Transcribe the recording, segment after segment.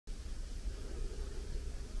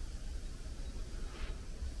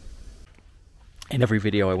in every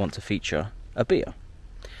video I want to feature a beer.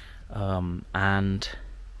 And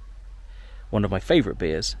one of my favourite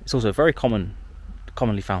beers, it's also a very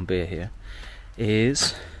commonly found beer here,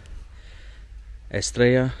 is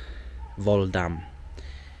Estrella Voll-Damm.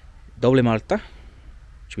 Doble malta,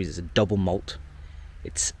 which means it's a double malt.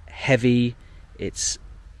 It's heavy, it's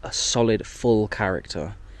a solid full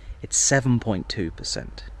character. It's 7.2%.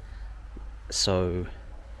 So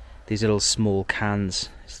these little small cans,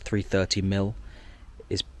 it's 330ml,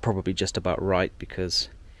 is probably just about right, because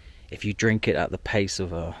if you drink it at the pace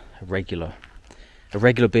of a regular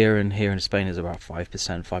beer here in Spain is about 5%,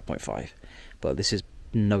 5.5, but this is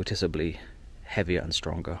noticeably heavier and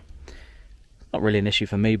stronger. Not really an issue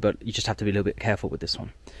for me, but you just have to be a little bit careful with this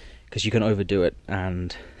one, because you can overdo it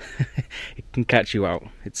and it can catch you out.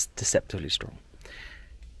 It's deceptively strong.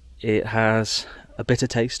 It has a bitter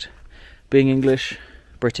taste. Being English,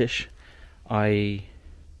 British,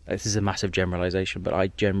 this is a massive generalisation, but I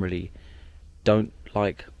generally don't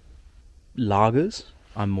like lagers.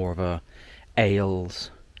 I'm more of a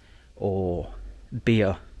ales or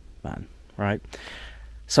beer man, right?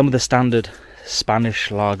 Some of the standard Spanish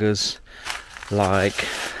lagers, like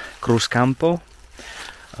Cruz Campo,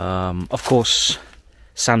 of course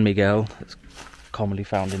San Miguel, is commonly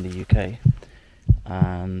found in the UK,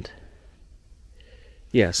 and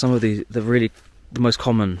yeah, some of the most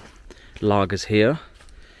common lagers here,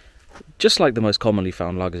 just like the most commonly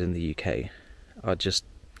found lagers in the UK,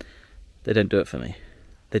 they don't do it for me.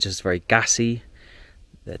 They're just very gassy,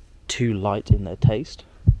 they're too light in their taste.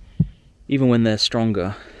 Even when they're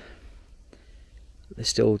stronger, they're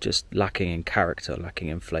still just lacking in character, lacking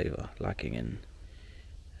in flavour, lacking in...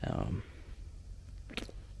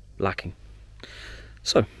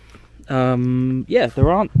 So, yeah, there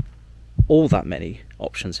aren't all that many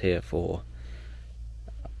options here for,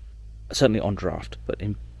 certainly on draft, but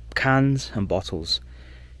in cans and bottles,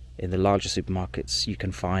 in the larger supermarkets, you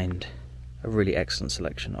can find a really excellent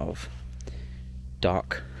selection of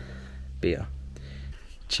dark beer.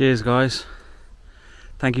 Cheers, guys.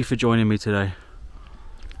 Thank you for joining me today.